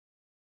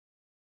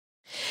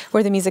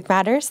where the music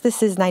matters.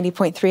 This is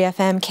 90.3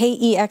 FM,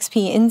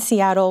 KEXP in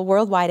Seattle,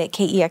 worldwide at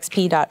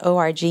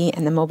kexp.org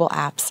and the mobile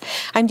apps.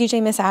 I'm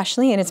DJ Miss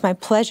Ashley, and it's my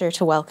pleasure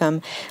to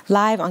welcome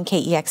live on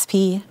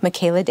KEXP,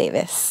 Mikaela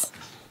Davis.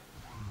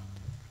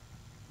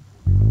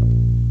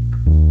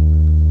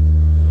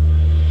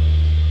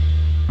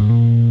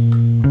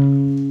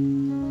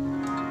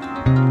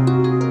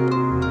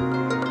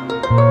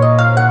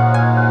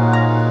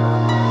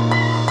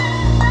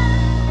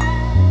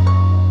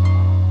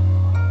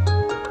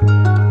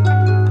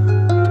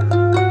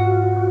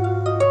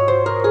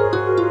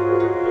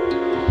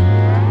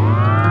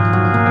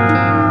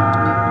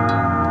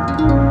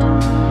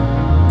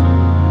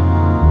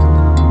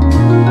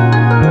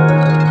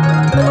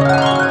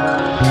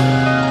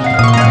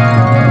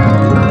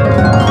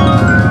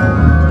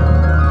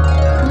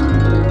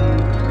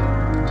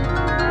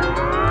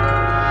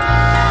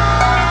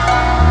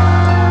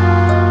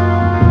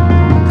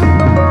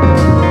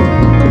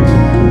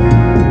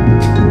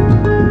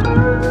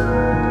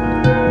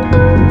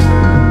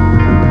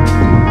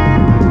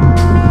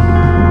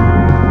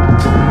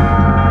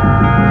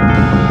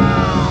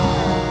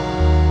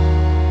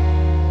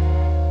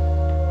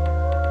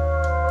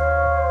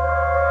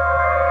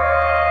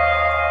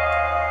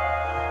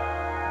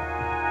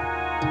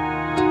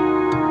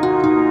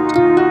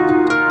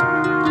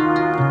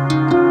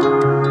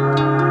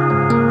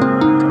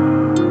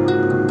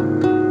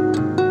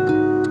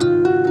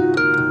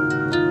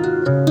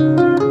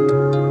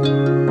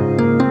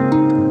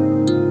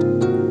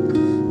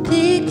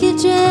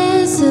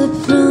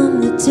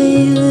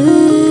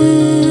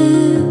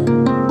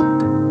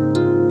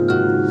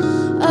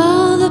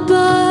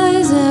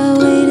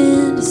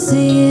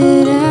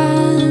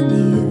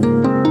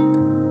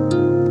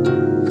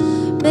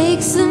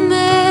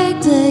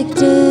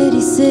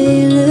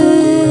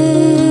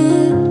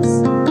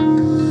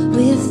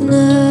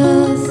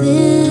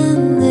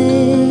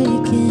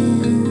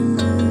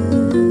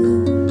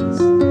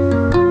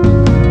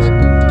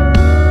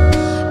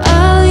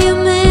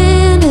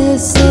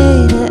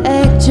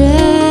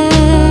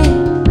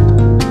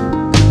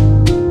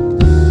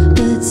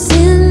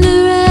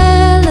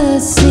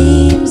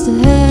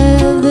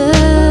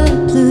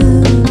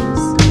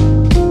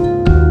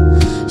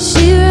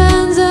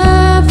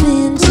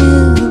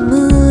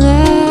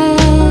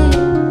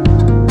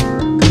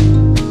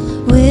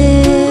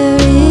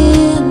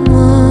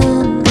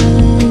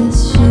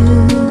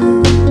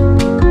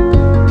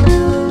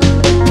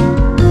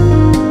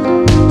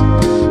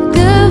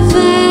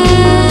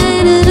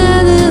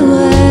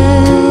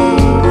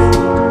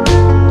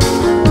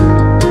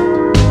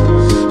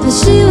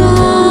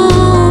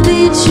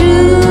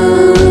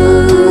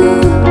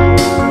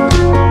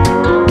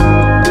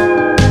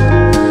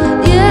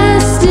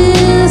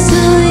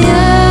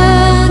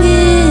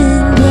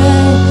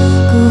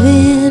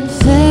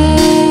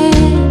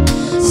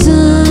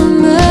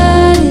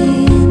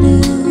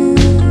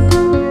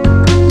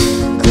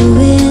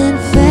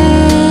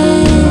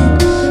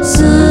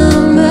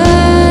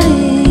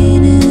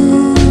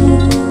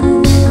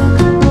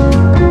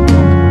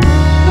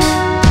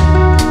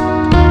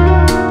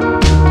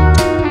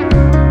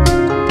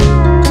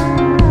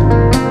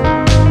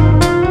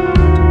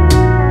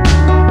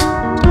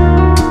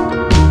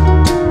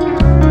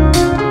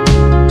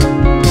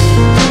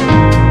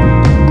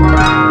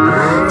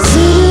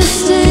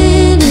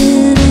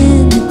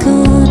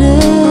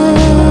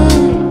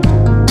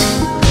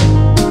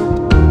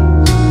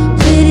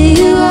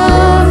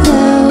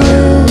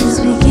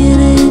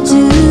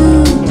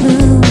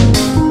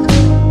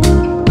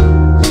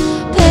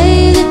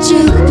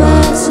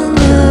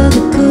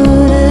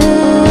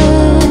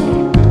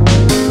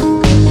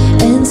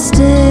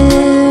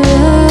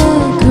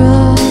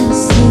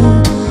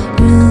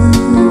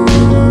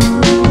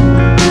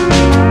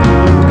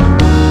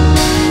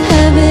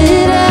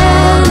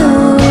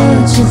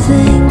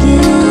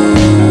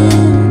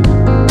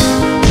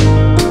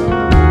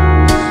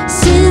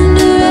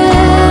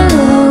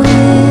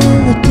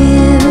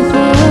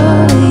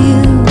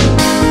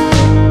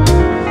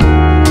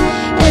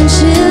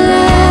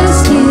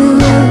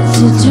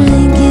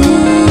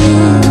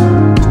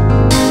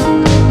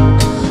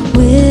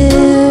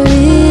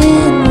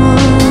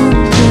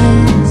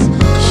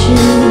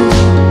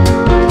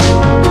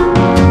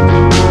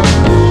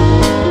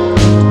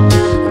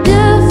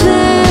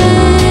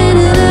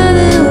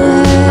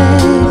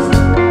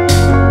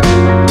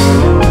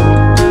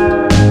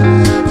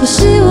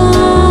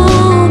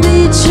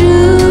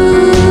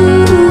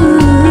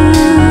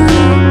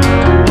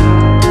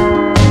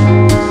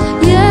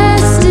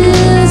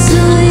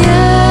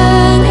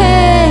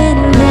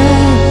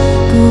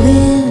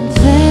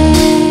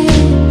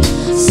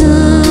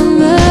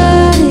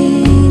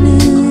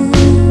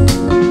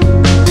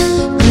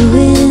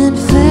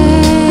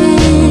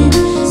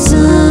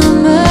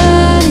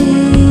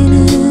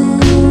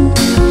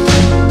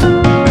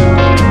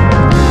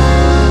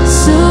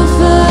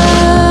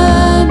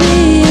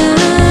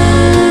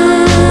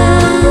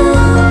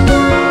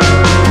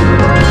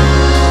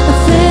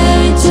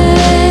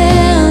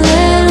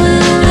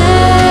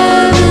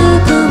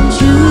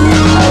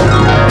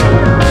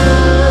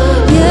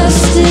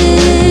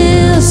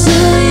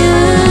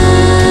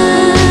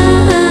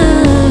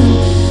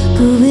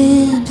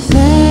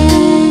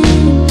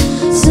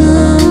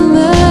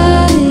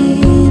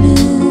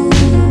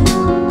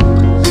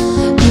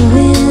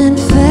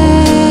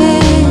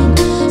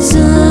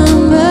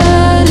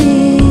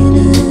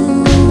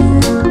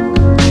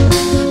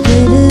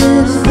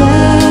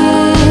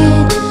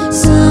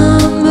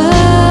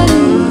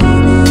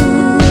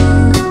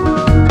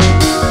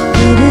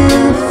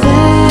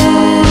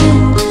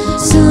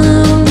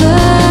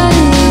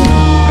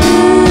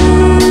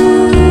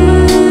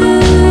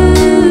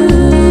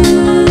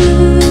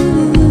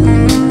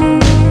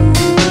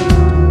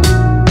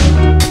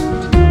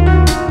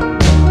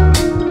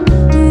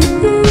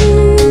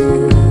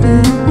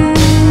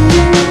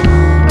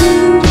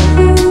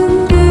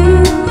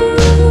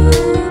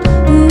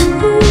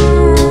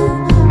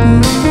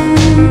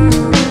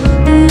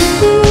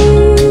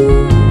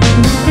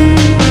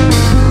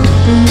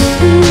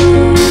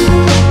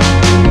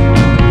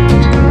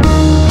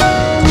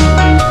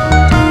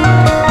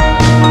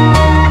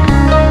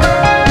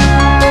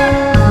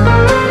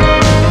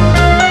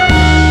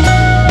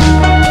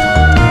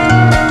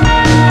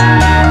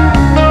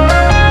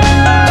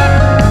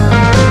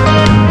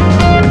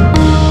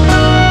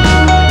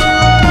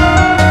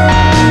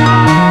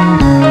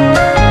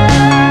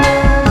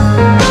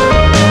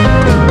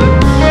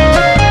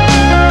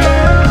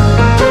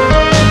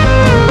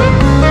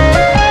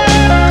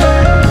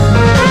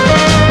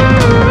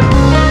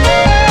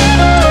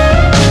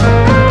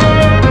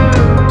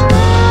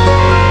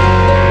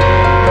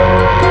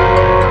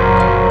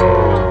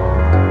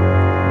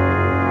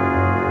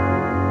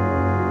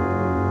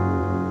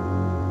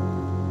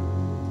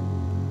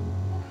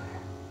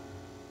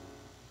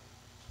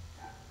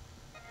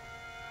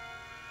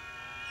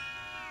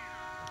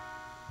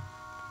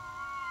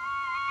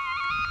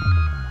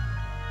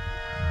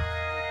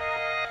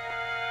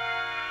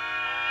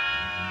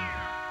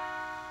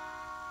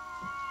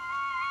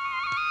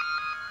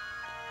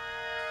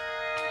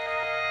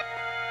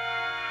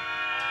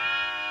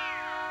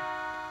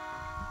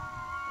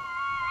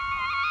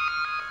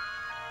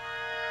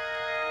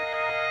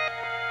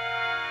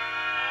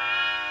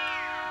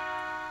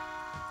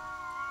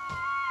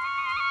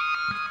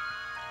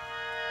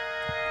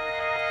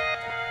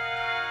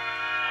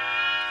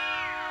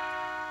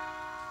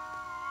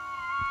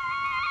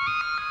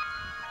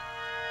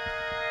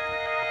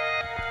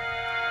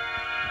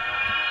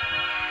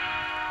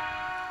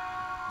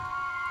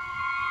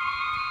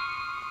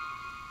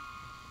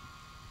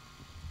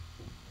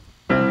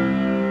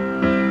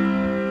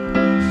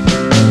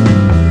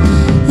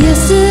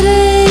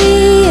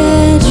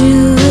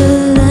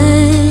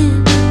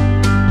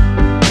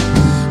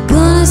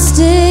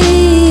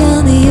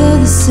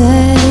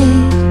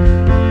 tide,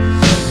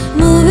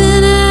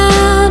 moving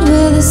out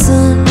where the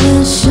sun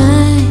will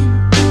shine.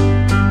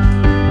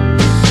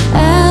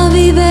 I'll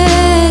be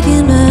back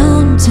in my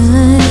own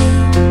time.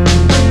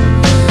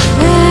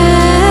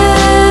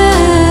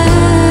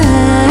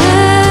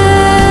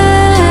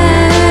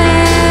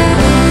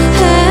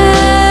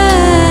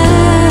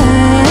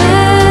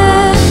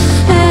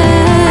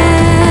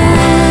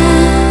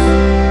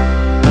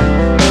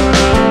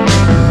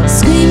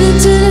 Screaming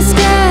to the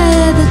sky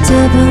at the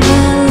top of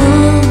my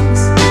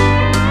lungs.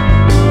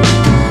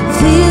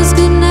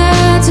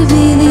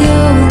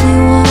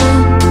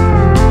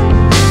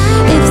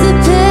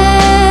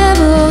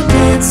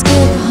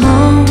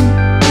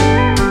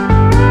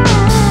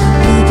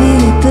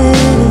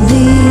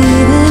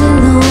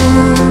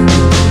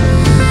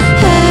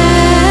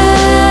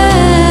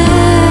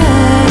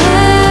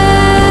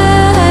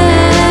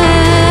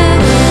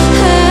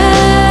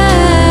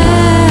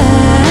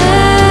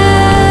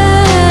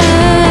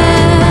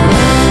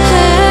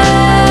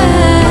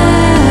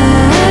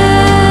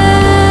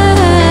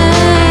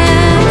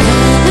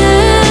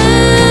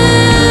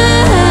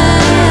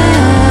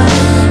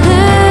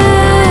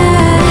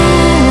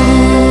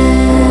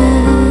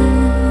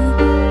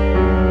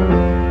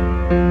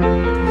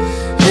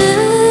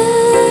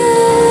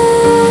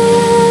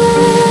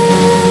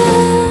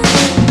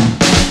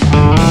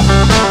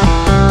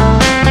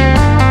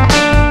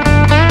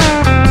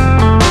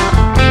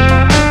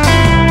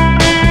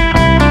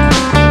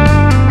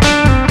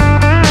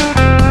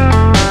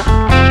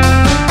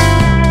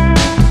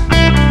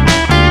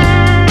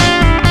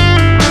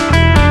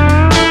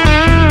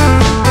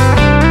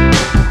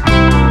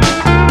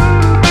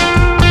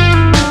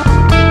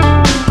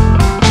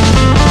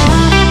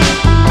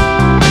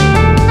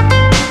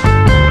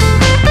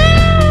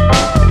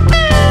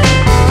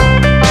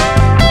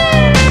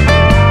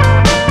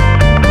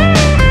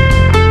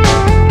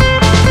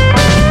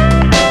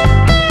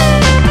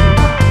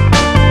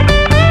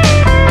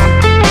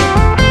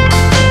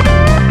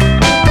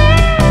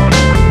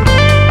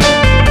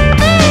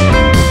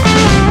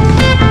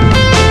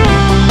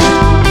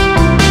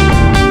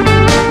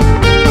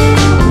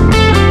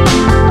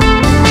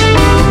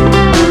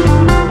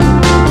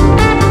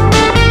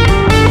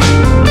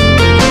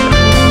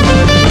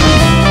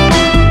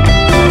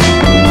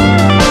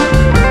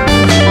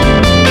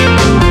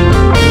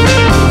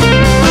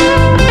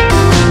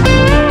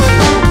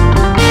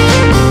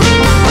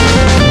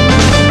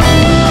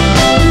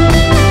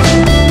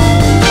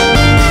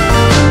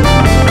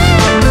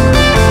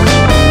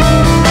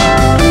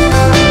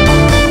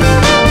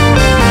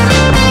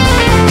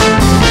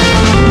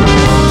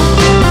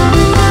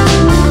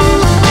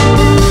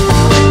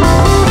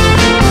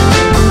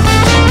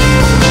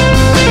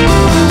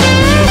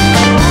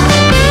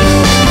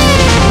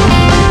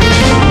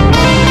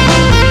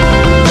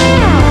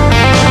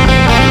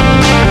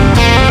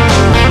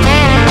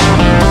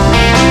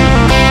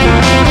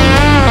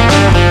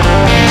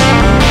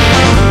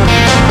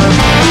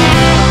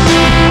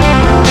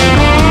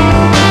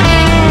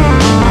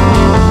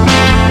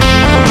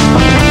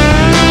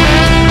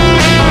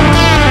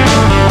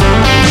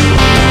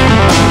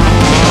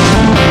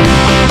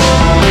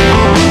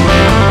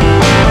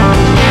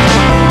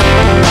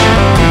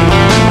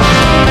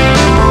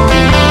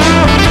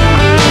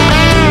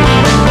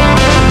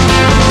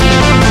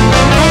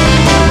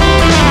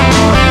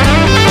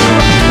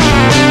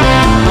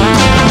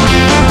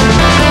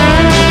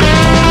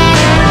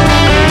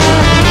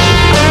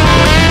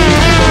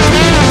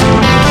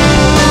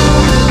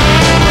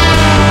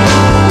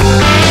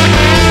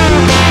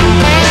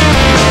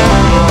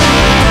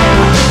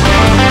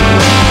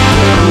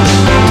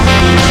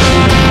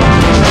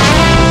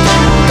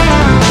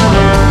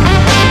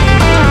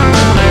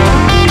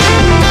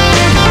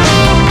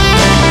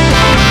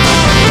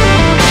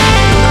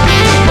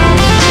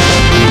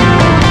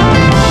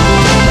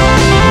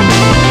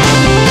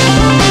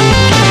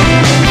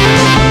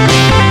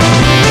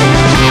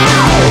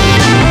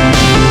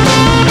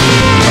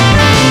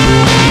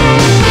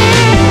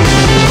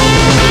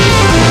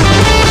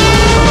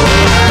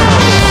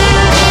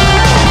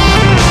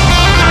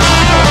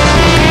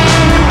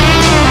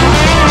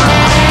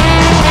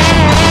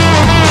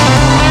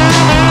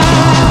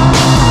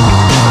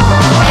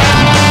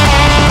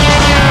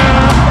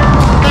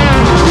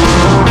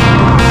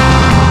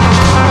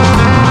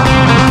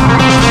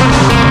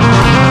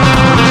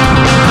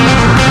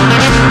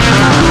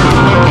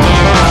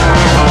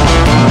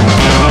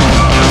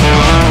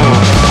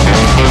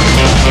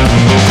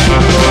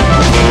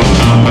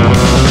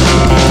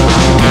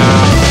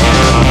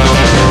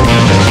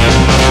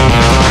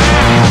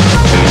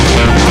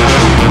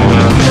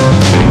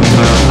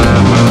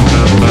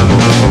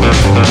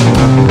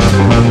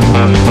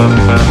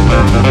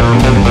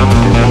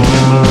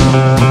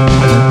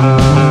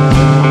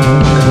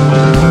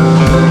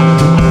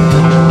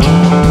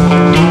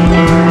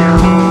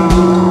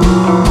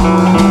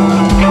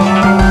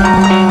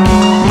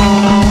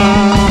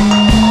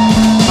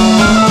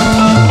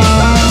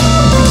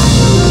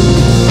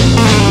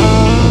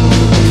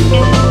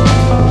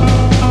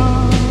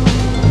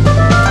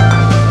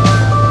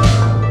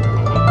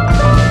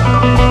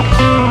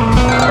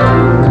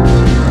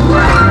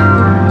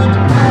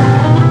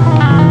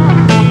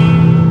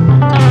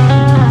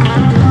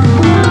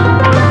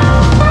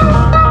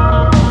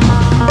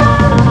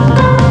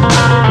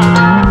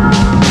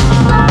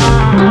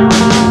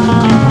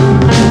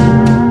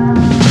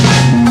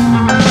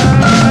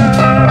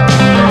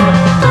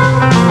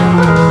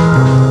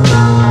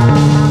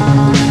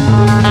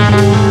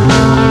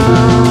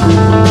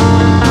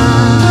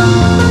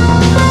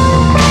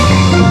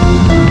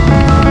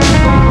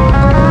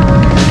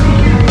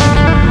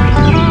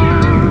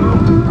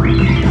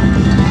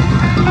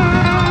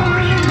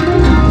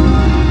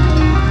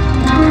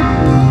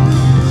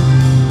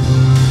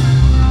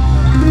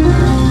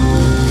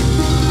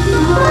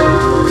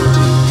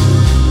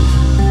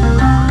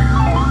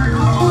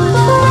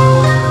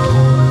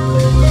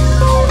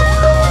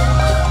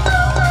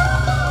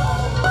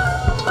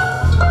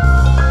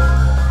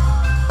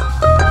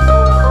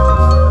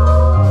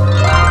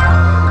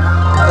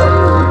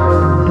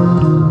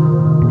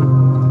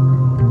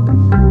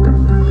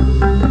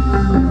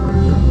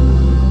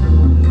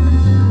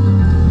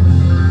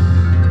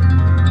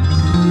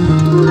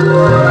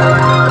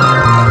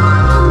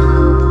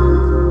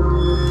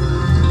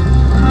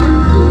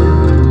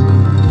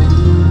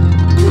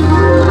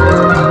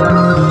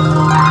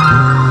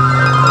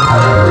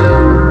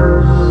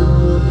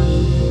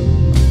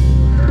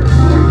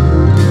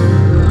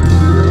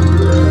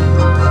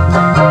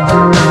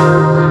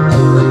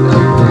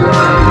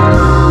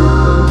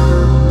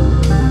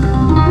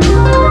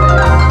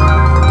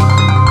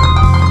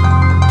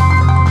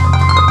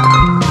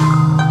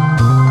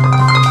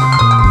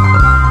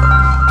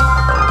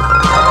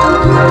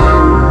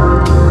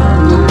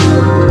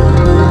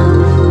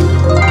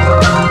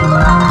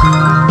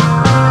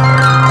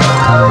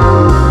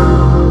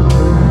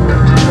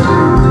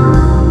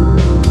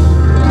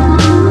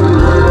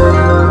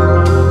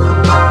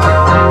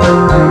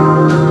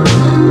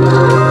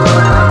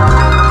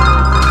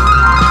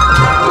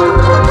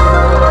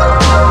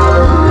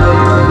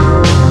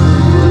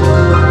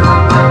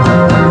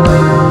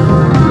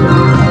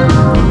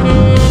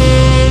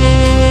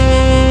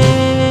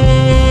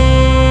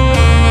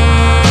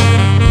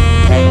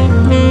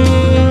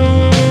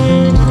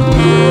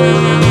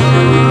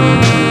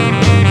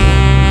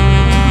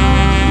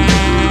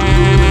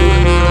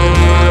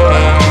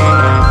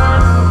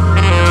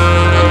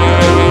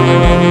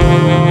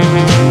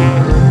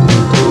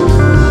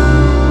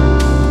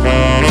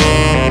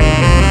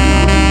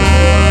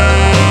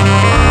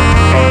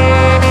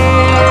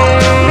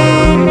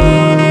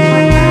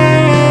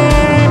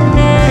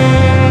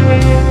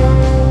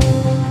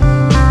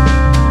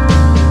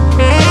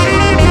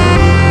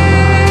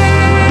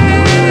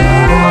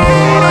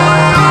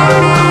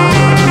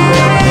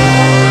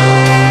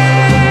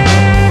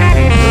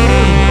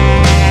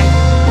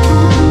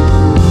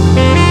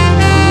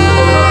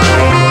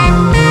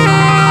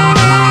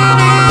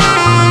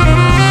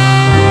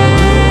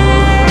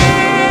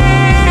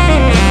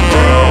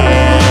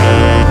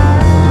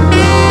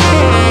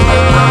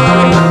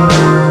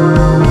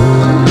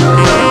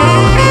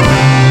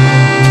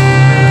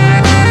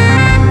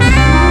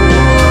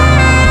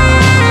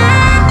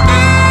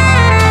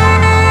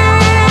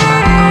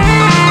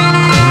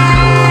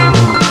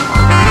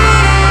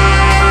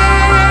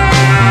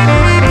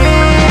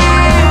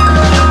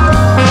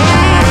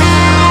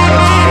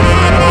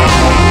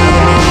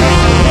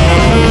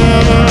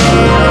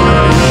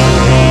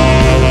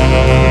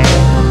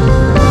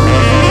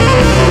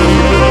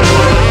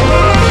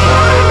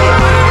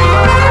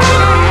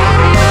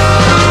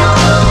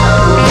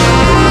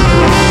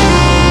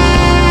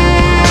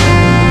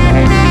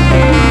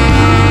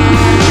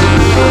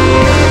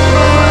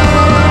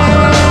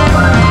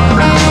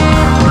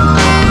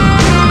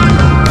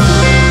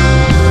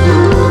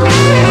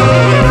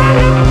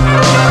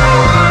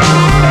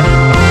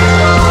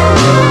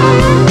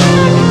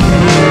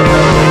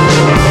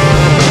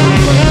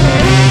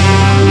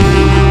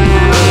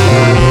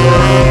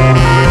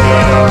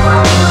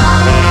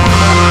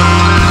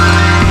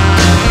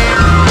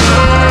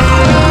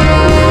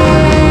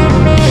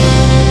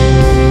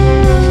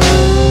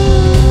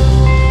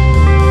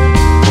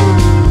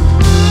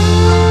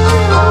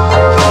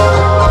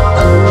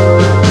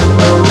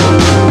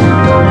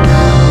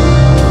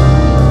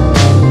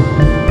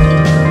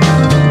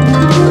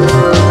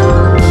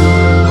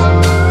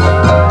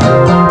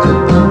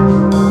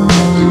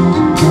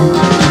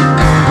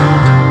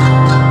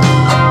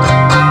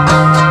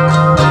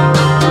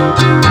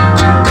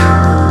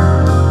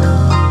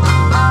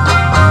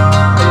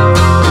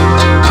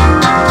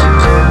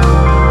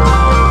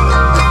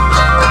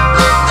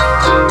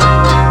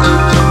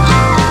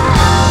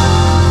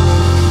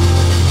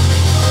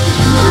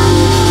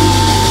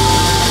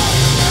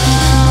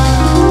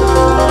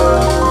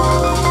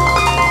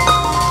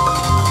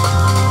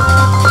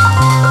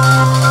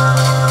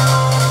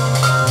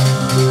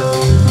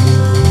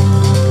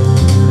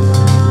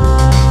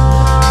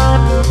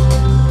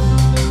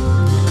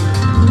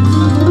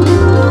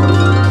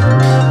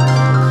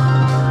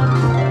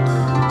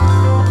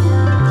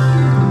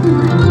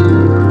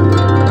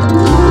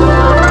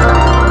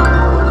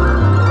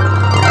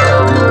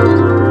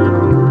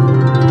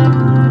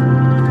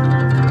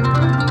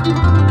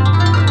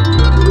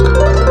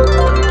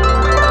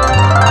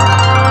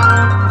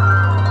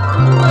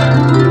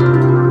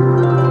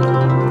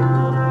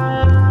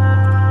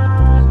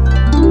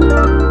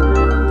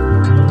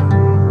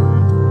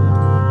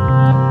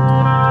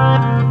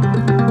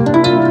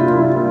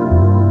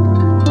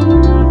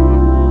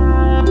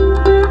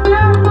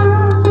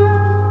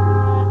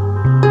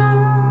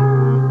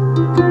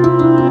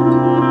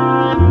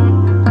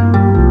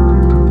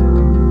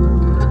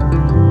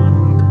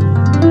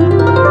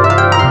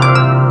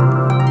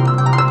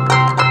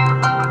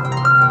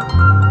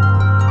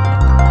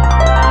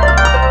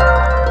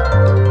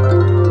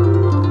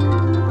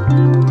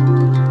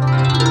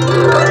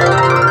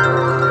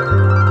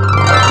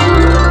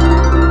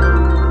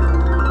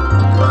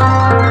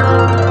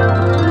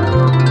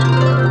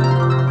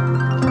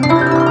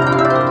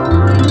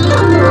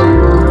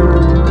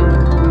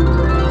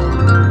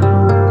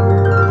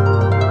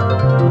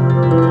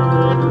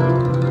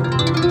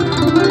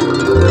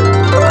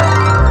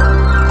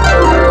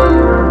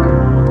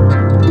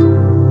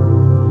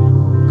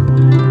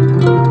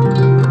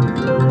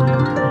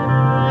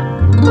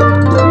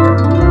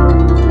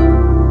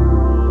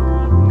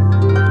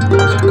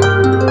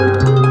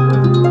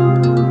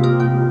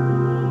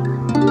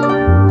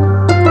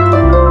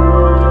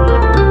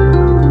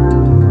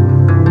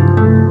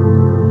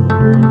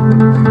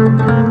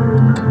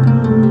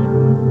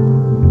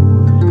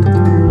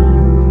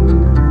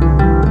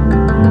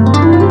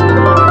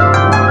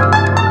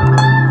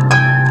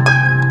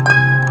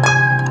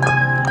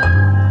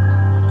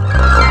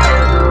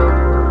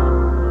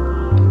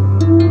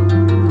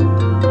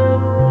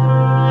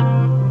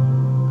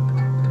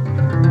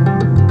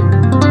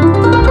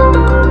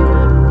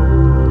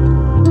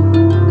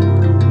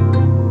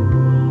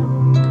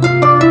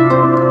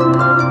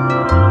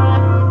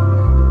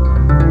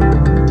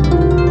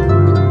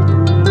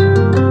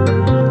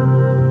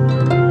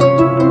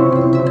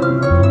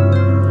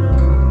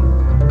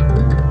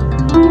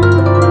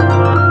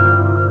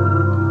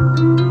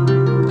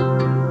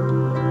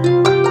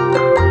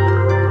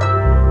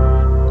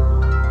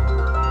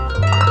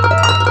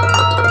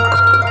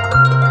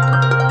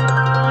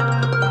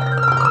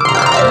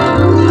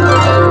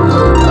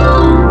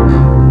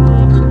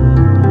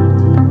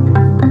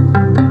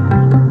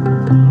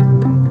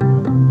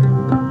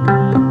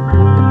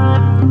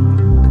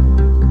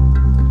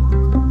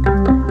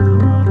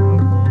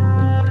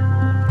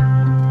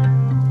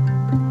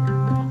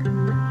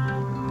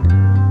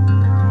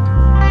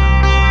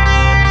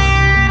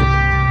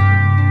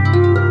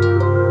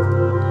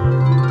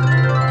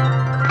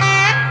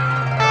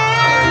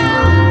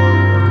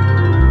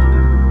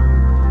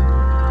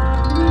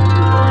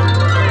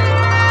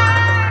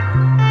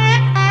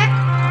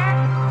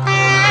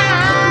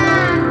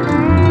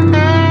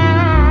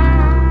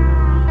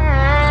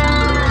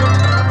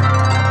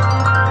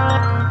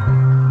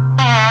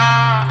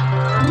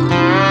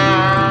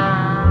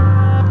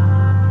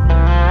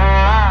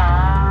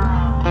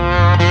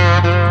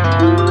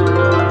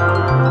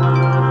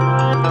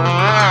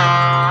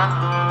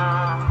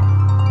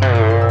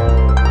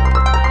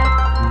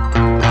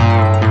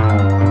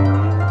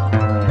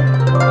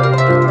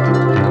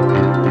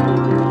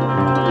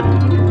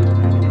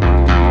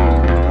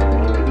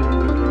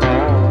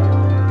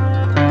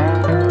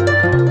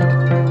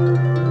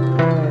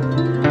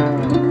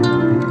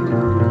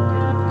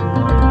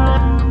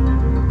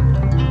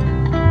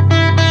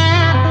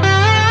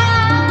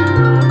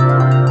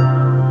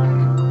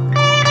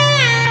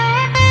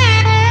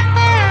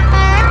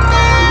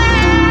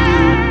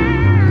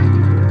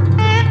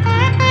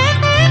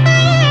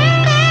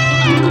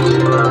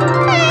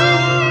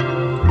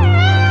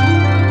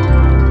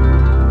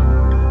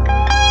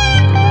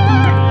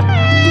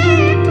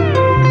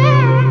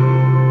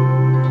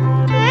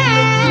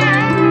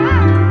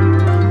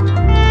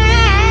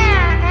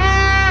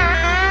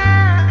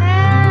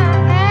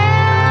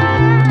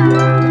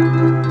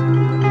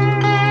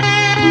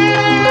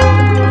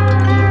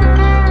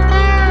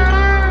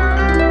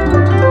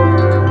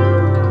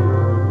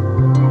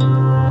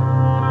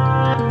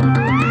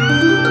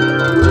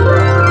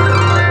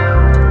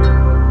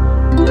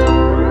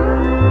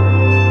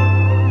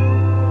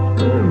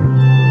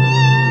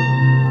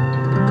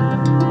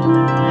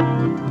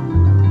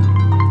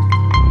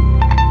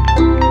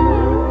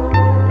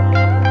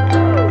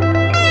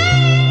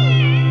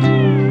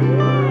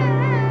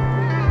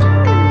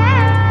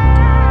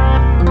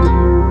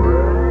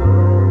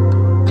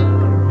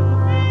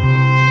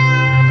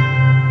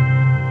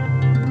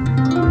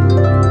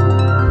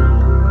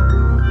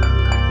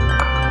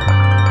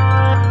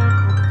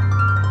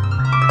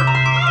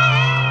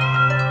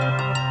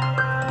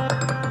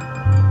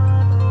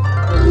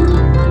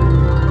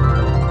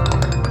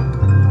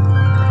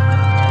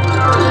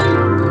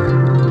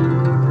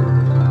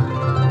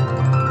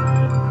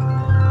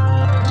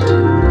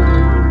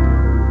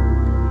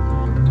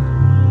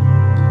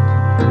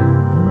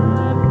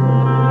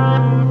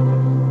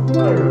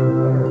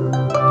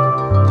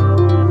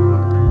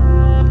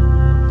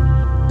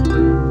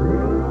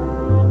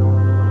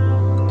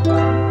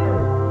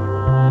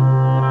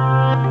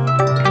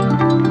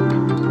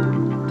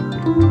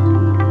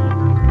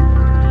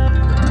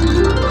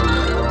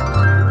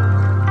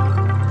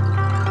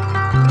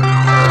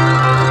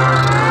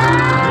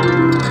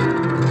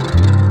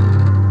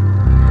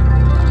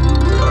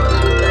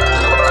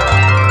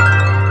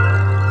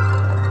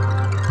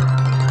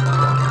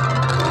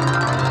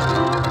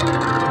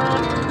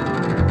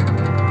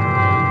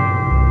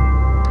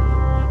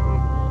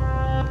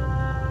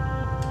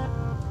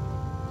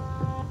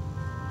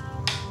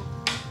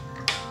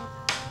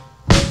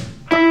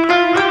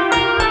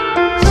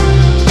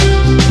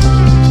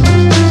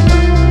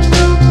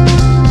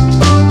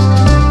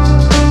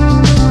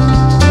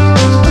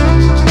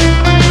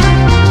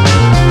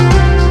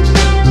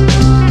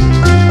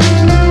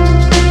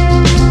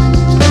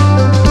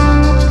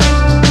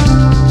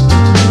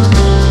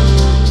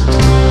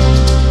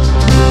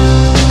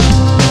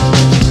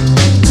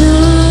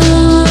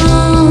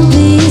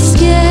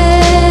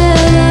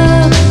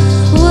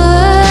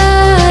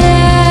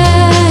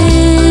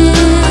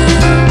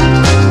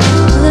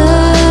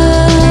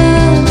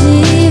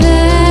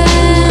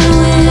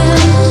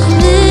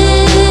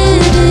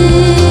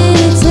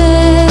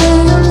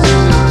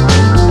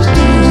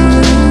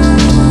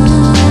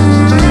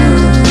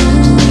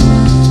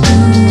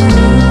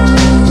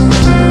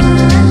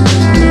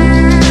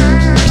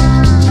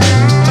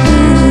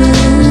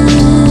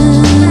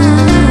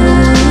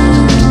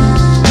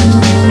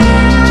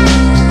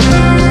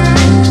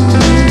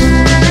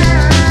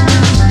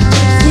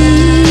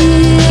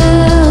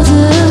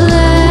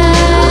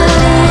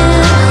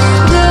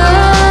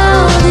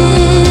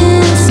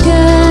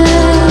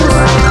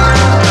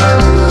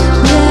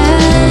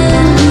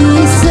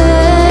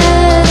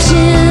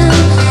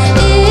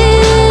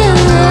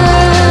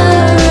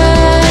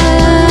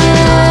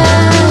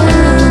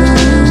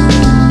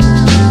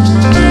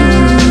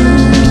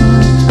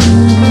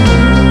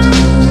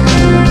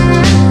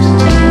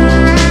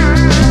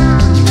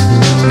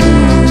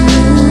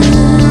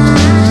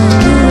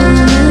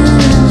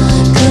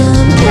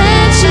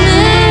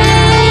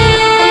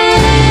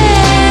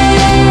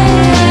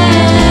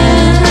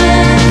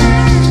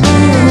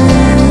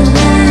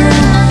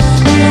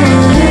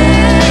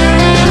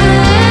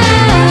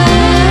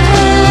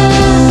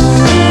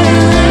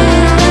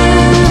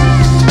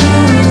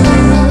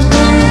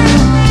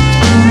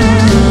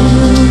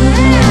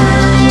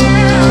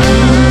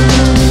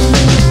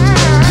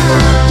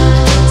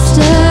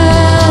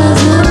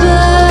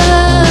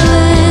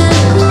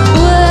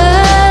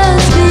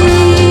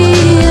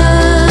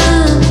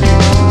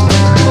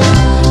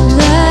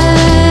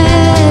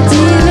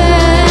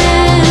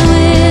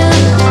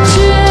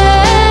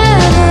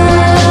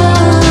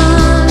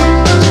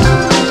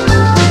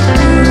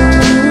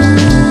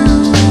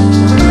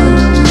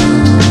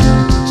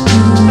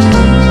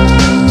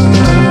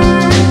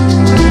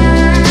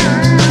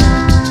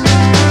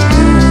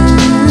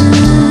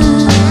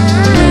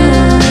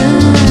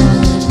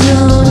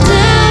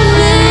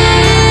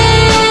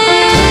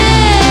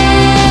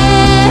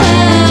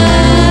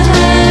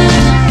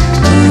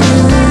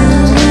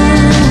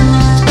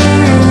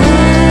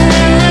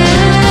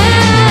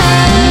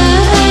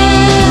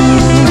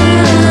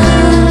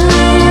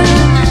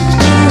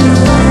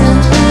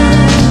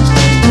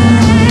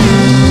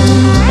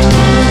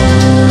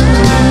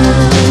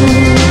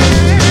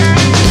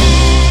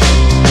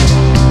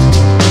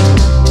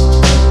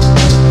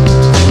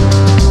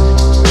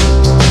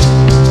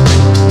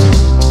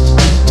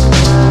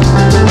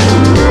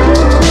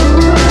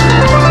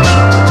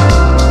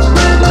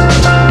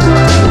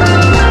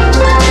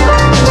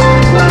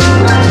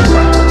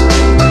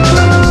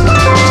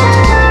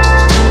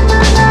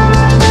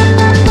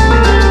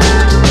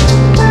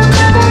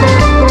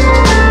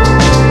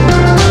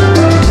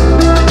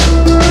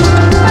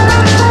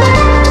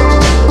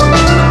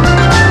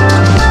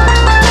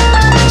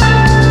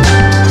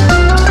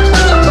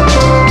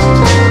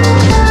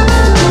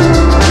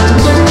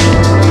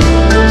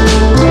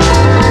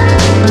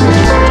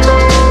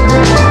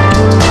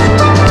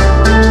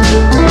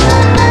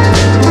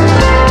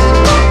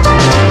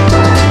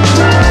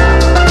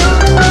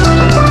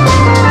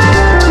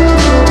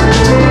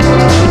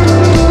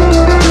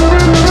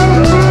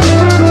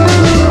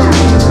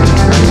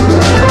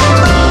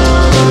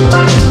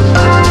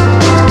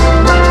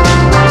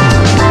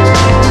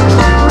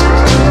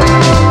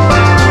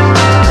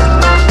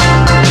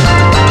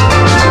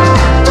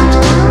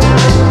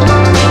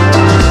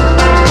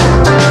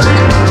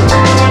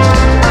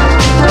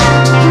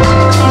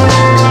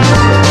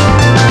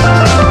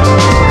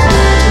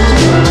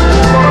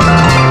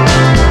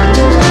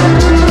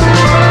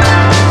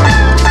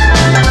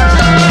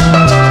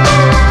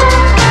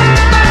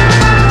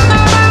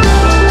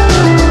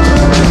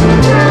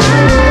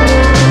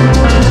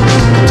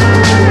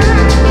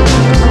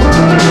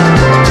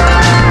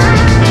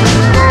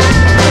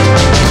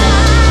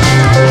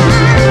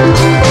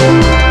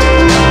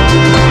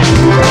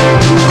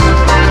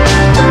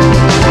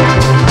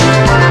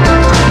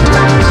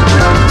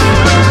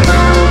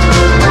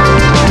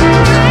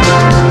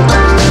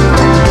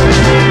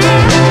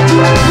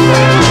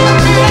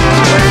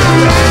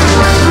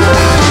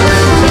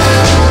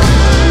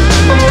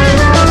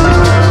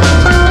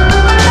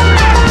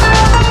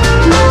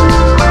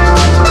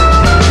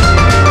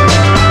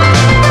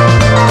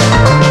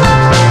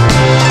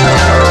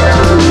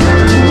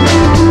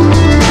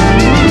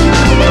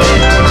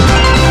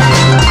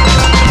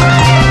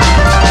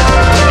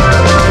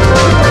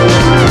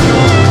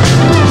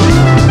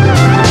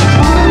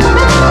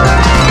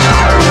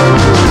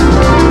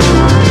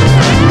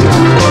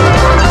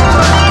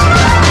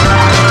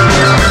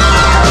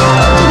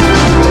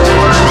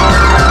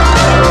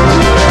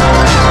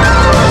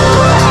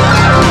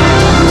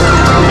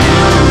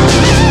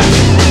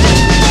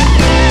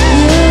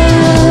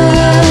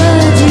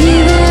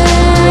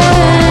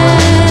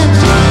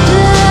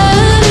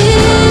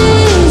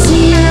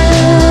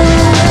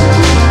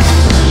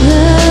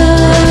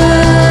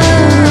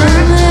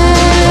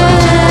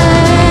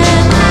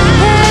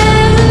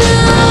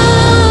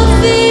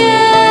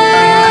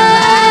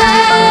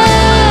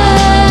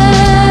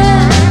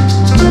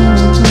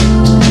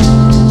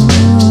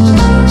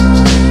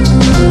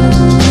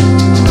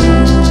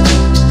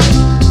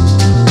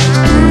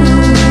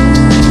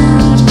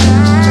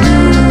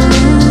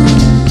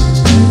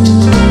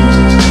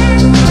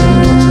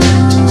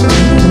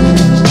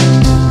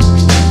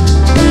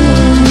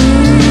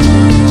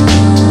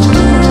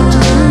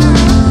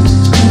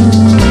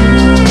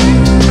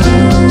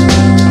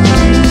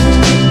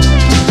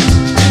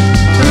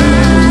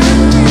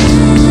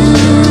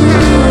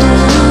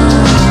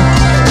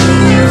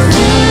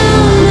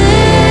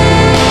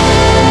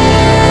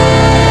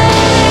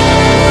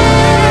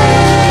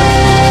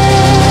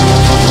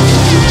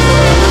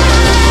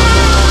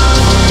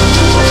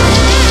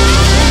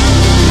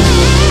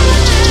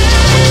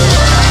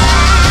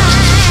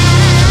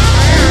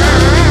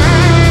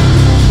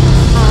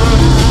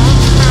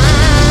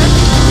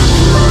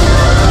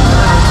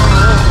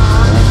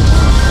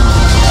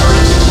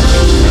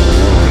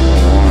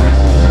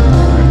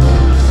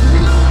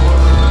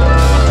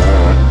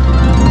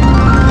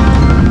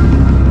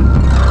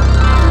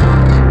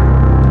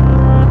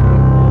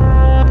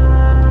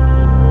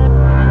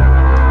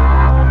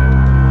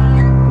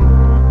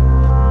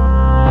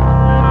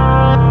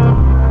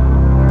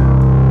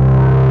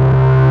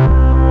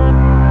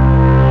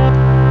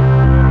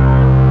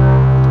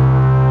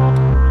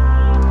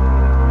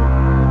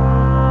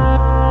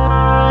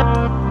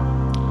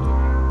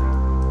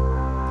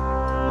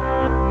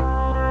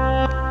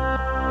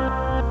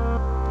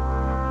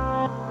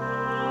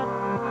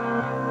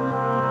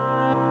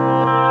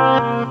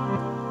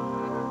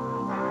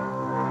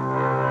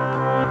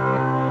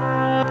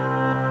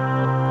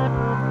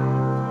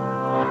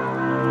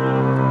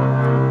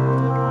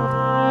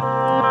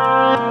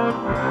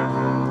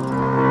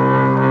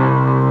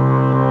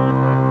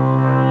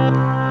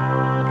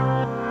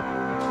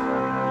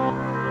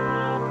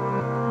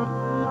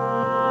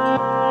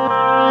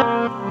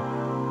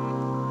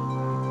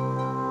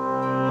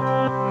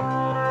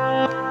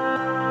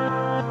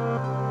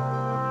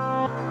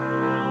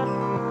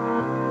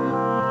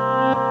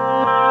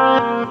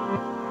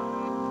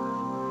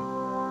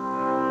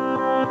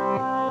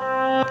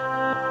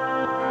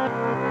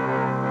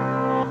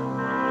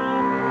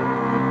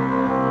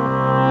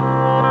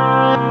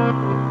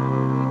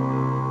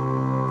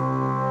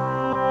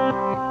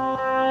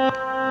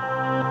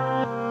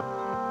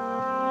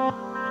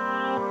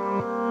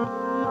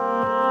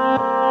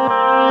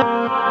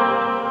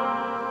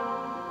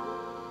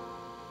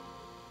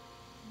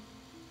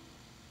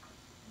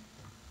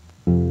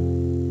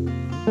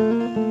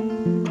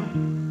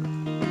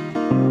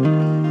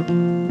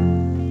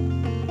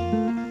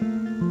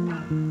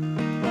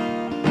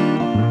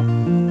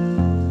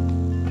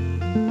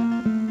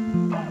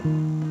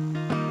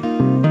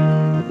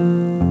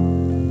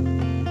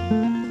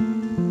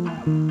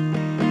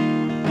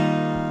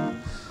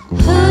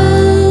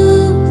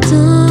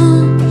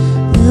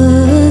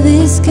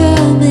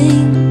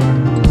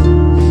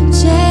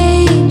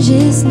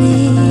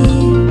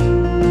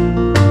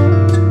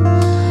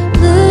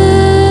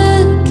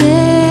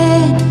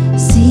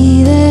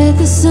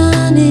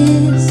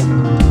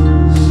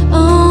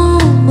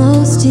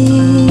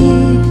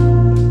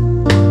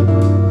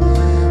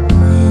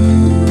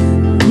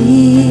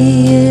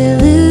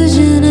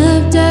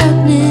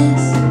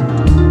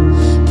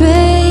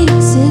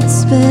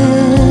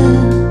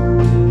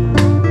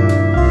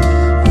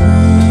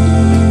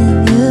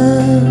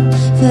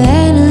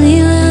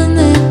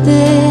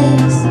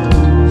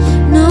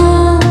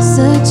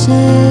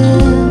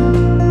 child.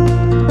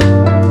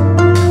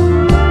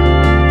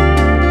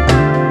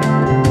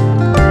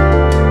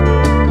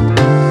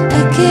 I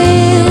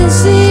can't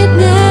sleep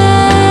now.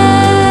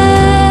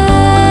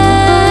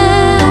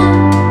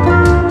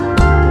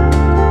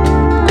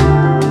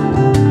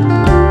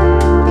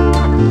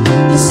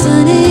 The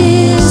sun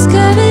is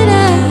coming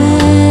out.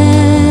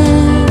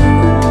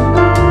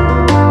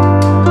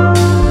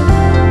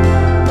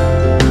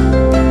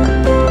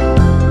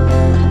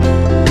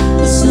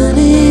 The sun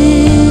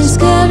is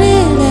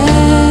coming out.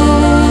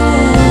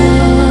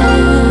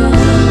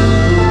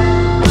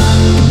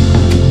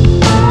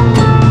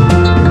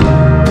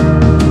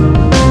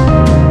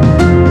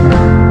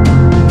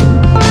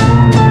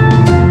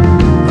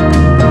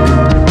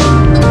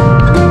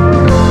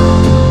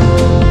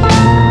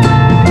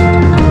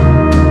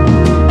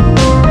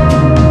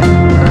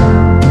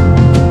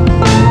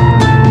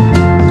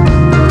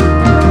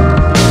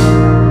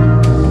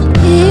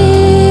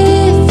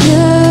 If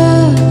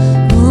you're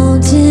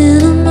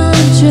wanting a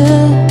mantra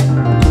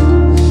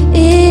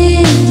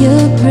in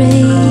your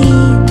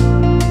brain,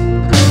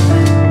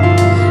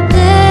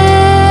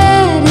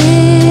 let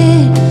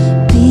it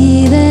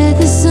be that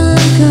the sun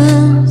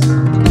comes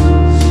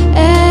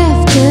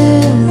after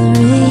the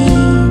rain.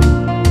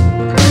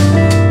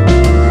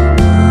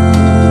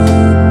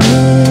 On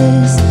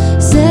this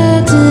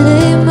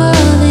Saturday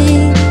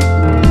morning,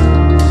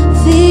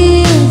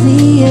 feel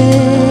the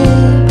air.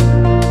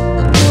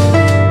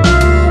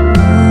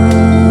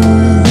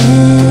 More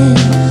than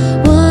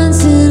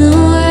once in a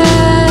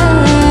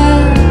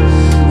while,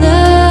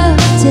 love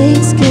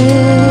takes care.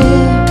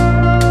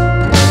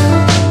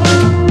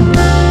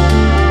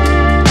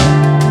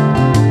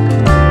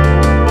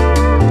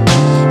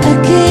 I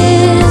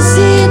can't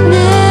see it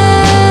now.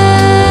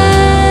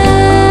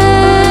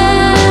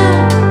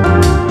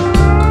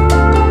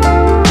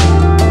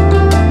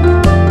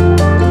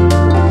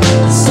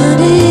 The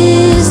sun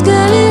is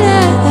coming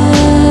out.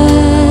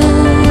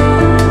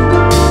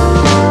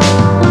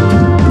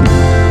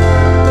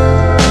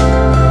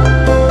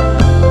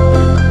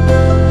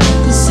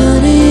 The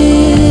sun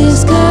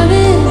is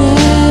coming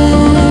out.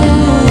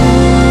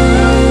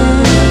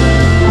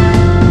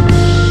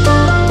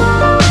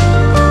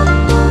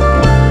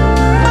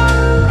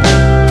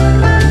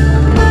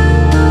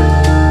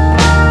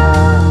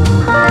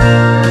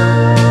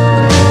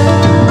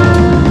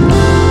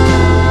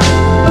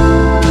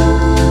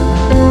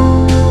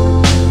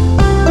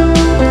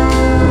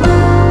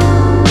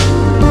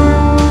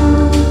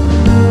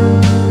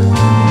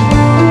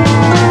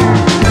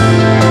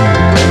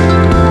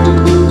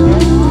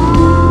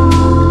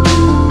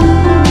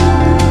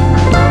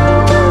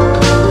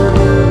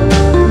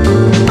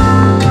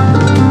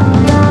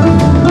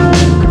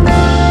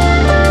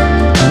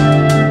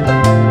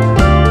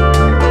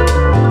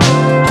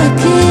 I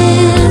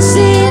can't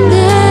see it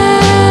now.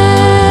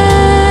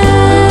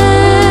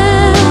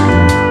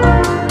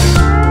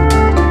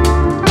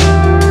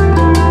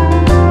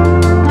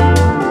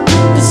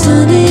 The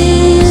sun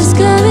is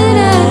coming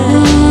out.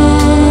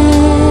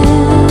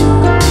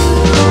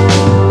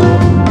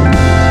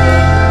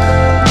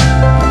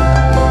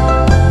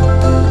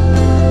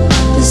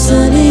 The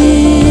sun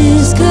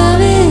is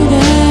coming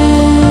out.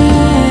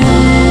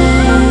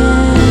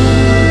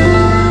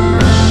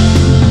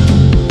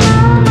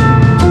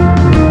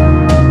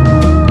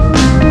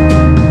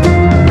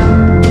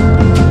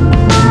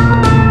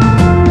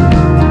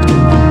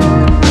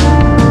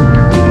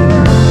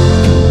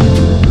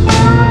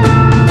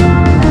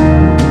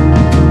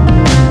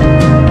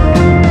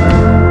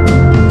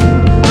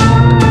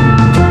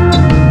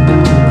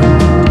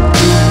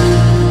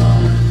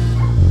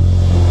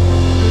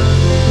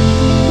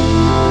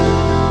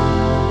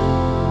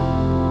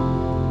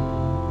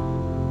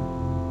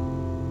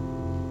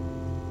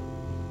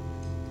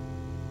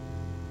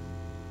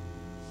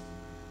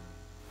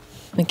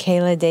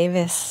 Mikaela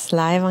Davis,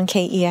 live on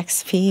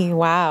KEXP.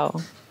 Wow.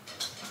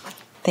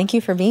 Thank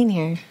you for being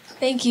here.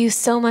 Thank you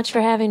so much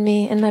for having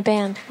me and my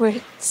band.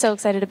 We're so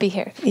excited to be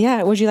here.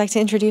 Yeah, would you like to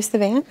introduce the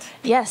band?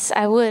 Yes,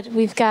 I would.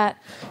 We've got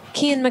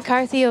Cian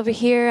McCarthy over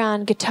here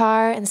on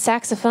guitar and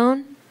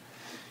saxophone.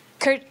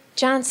 Kurt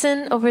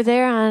Johnson over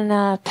there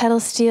on pedal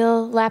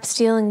steel, lap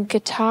steel, and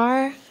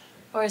guitar.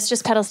 Or it's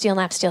just pedal steel and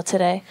lap steel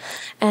today.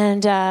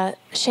 And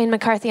Shane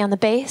McCarthy on the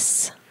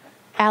bass.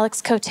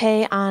 Alex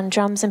Coté on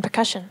drums and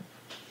percussion.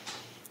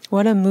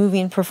 What a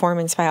moving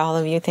performance by all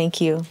of you. Thank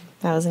you.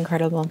 That was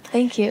incredible.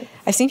 Thank you.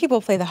 I've seen people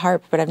play the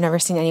harp, but I've never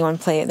seen anyone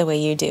play it the way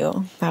you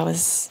do. That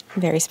was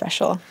very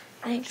special.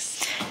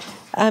 Thanks.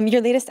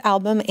 Your latest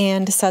album,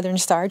 And Southern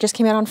Star, just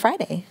came out on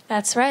Friday.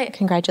 That's right.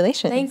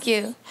 Congratulations. Thank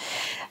you.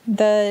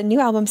 The new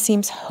album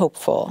seems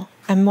hopeful.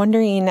 I'm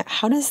wondering,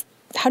 how do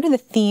the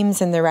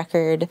themes in the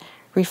record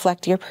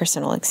reflect your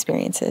personal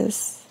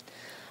experiences?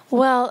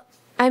 Well,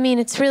 I mean,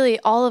 it's really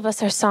all of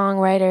us are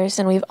songwriters,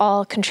 and we've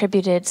all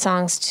contributed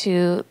songs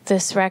to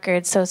this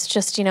record. So it's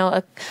just, you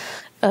know,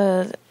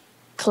 a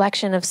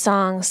collection of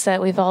songs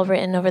that we've all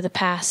written over the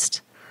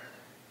past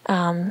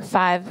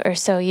 5 or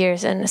so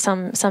years, and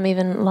some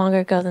even longer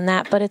ago than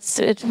that. But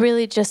it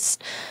really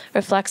just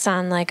reflects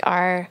on like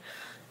our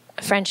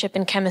friendship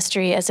and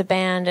chemistry as a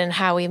band and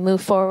how we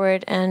move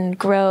forward and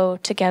grow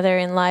together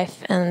in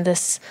life. And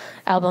this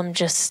album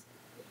just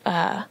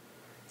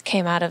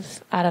came out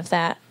of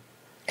that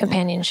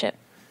companionship.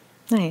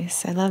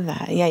 Nice. I love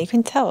that. Yeah, you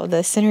can tell the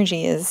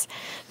synergy is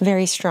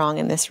very strong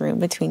in this room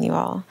between you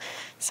all.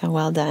 So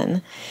well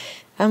done.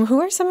 Who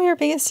are some of your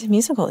biggest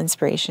musical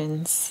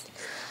inspirations?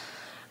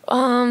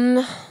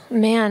 If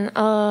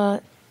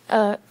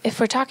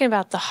we're talking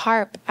about the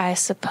harp, I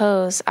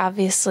suppose,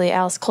 obviously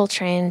Alice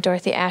Coltrane,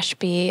 Dorothy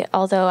Ashby,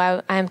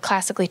 although I'm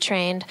classically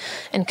trained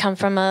and come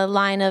from a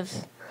line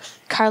of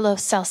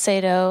Carlos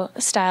Salcedo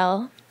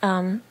style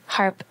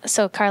harp.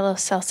 So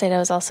Carlos Salcedo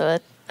is also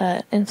a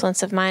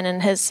influence of mine,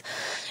 and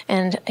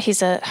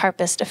he's a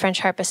harpist, a French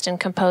harpist and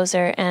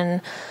composer,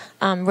 and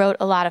wrote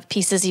a lot of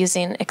pieces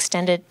using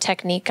extended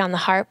technique on the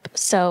harp.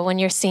 So when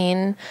you're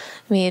seeing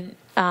me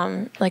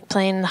like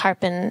playing the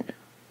harp in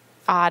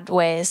odd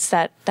ways,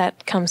 that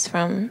comes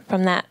from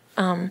that.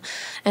 And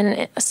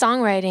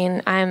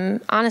songwriting,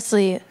 I'm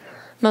honestly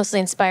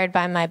mostly inspired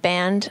by my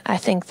band. I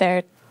think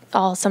they're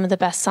all some of the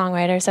best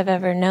songwriters I've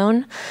ever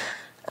known.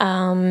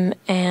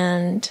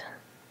 And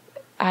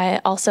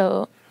I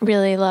also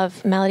really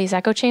love Melody's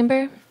Echo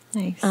Chamber.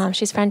 Nice.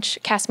 She's French.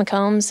 Cass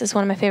McCombs is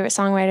one of my favorite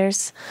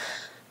songwriters.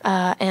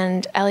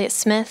 And Elliott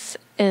Smith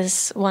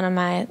is one of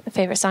my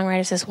favorite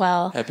songwriters as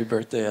well. Happy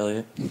birthday,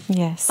 Elliott.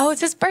 Yes. Oh,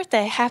 it's his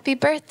birthday. Happy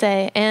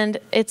birthday. And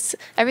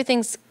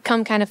everything's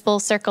come kind of full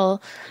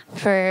circle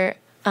for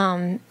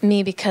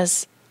me,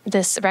 because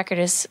this record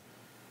is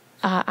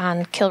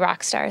on Kill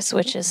Rock Stars,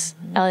 which is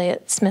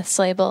Elliott Smith's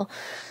label,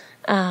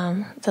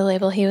 the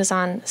label he was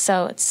on.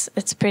 So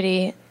it's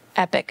pretty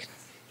epic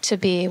to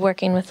be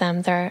working with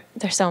them. They're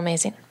so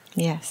amazing.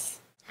 Yes.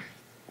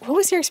 What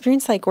was your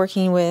experience like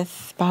working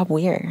with Bob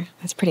Weir?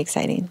 That's pretty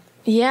exciting.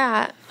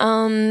 Yeah,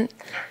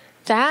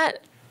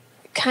 that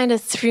kind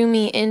of threw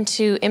me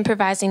into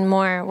improvising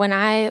more. When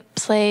I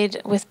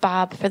played with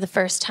Bob for the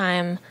first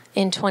time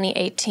in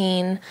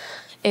 2018,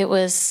 it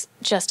was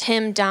just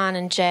him, Don,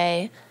 and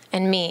Jay,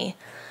 and me.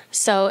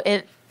 So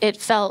it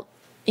felt,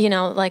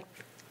 like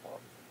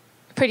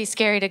pretty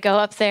scary to go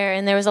up there,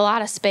 and there was a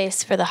lot of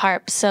space for the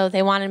harp. So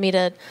they wanted me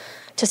to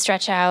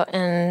stretch out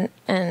and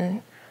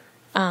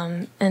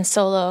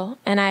solo,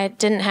 and I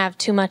didn't have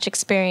too much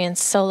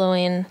experience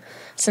soloing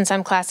since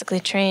I'm classically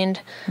trained,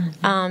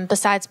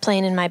 besides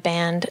playing in my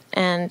band.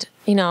 And,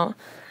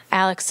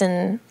 Alex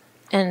and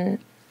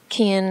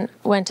Cian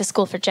went to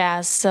school for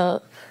jazz,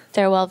 so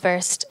they're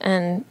well-versed.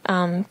 And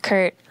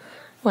Kurt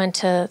went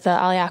to the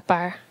Ali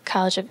Akbar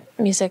College of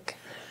Music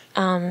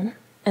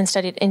and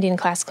studied Indian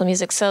classical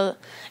music.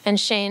 And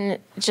Shane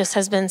just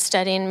has been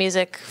studying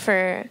music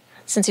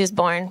since he was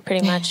born,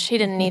 pretty much. He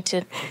didn't need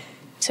to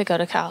go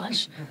to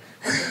college.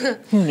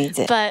 Who needs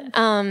it? But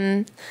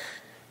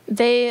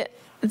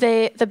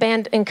the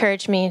band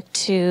encouraged me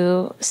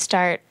to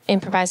start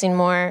improvising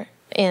more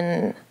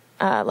in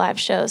live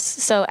shows.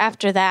 So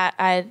after that,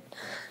 I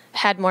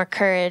had more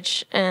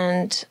courage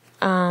and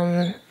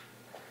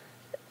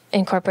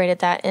incorporated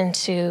that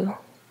into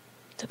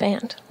the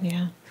band.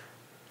 Yeah,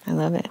 I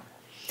love it.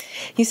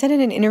 You said in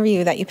an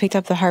interview that you picked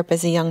up the harp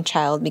as a young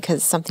child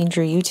because something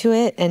drew you to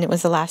it, and it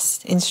was the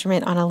last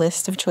instrument on a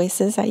list of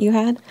choices that you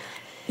had.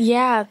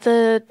 Yeah,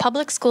 the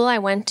public school I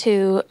went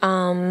to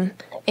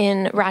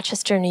in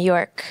Rochester, New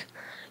York,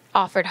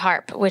 offered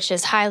harp, which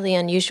is highly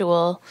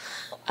unusual.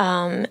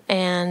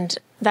 And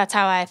that's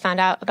how I found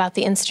out about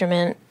the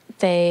instrument.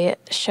 They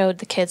showed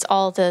the kids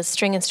all the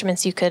string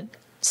instruments you could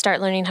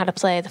start learning how to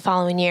play the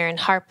following year, and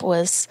harp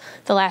was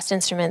the last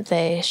instrument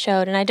they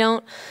showed. And I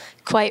don't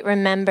quite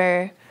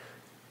remember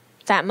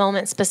that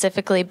moment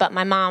specifically, but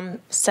my mom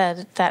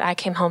said that I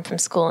came home from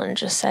school and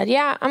just said,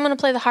 yeah, I'm going to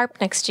play the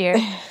harp next year.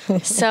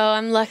 So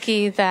I'm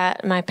lucky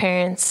that my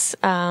parents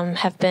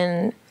have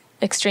been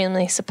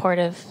extremely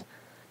supportive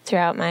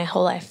throughout my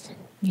whole life.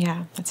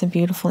 Yeah, that's a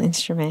beautiful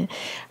instrument.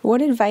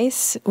 What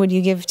advice would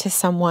you give to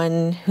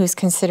someone who's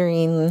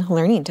considering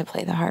learning to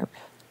play the harp?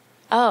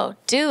 Oh,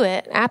 do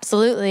it.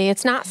 Absolutely.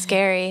 It's not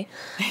scary.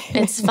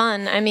 It's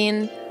fun. I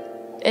mean,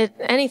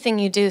 anything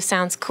you do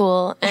sounds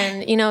cool.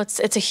 And,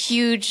 it's a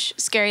huge,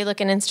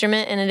 scary-looking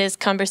instrument, and it is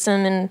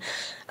cumbersome and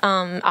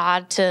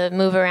odd to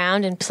move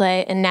around and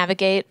play and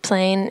navigate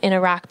playing in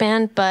a rock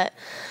band. But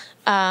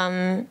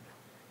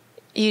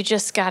you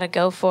just got to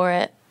go for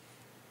it.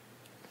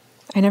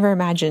 I never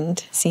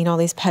imagined seeing all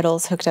these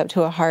pedals hooked up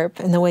to a harp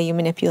and the way you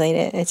manipulate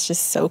it. It's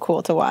just so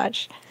cool to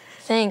watch.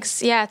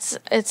 Thanks. Yeah,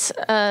 it's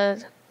a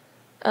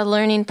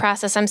learning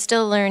process. I'm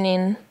still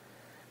learning,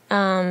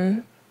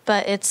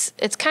 but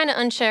it's kind of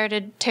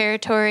uncharted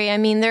territory. I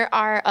mean, there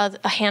are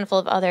a handful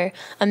of other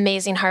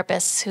amazing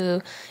harpists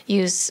who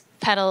use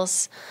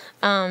pedals,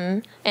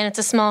 and it's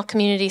a small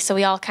community, so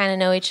we all kind of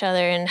know each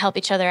other and help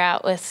each other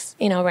out with,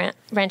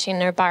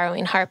 renting or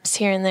borrowing harps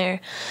here and there.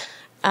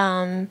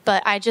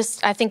 But I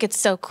think it's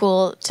so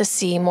cool to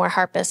see more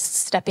harpists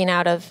stepping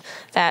out of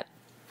that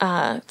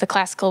the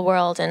classical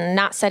world and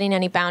not setting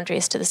any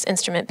boundaries to this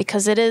instrument,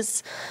 because it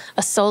is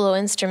a solo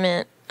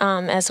instrument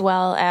as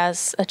well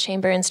as a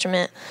chamber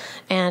instrument,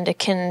 and it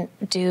can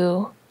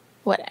do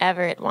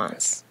whatever it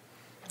wants.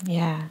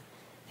 Yeah,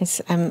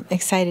 I'm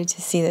excited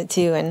to see that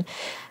too.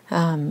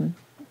 And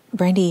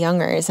Brandy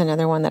Younger is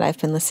another one that I've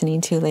been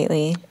listening to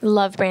lately.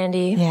 Love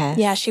Brandy. Yes.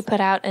 Yeah, she put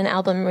out an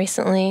album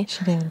recently.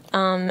 She did.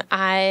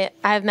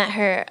 I've met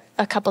her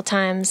a couple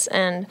times,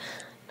 and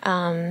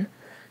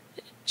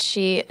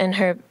she and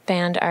her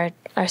band are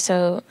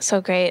so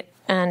great.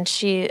 And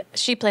she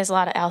plays a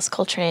lot of Alice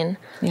Coltrane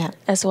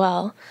as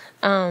well.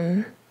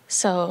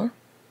 So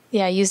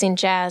yeah, using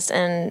jazz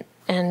and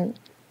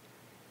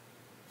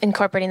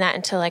incorporating that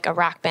into like a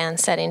rock band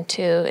setting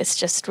too. It's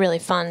just really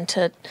fun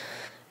to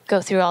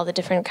go through all the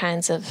different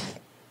kinds of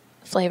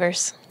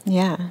flavors.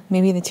 Yeah,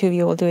 maybe the two of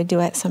you will do a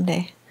duet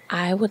someday.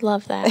 I would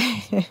love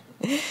that.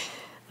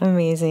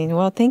 Amazing.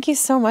 Well, thank you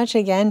so much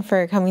again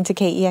for coming to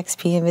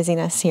KEXP and visiting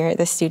us here at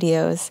the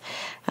studios.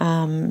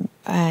 I'm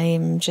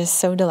just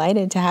so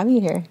delighted to have you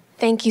here.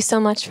 Thank you so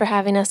much for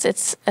having us.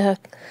 It's a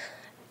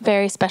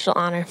very special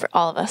honor for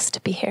all of us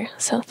to be here.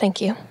 So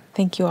thank you.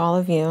 Thank you, all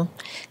of you.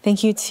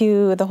 Thank you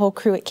to the whole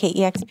crew at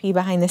KEXP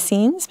behind the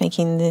scenes,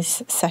 making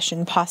this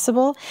session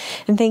possible.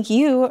 And thank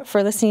you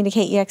for listening to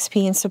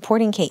KEXP and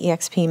supporting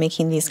KEXP,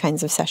 making these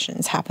kinds of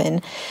sessions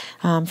happen.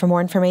 For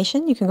more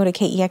information, you can go to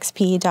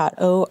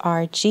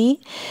kexp.org.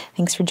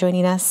 Thanks for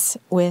joining us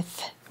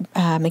with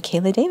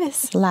Mikaela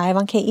Davis, live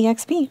on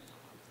KEXP.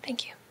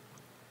 Thank you.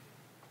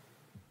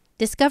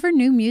 Discover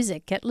new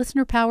music at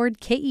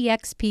listener-powered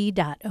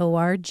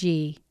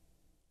KEXP.org.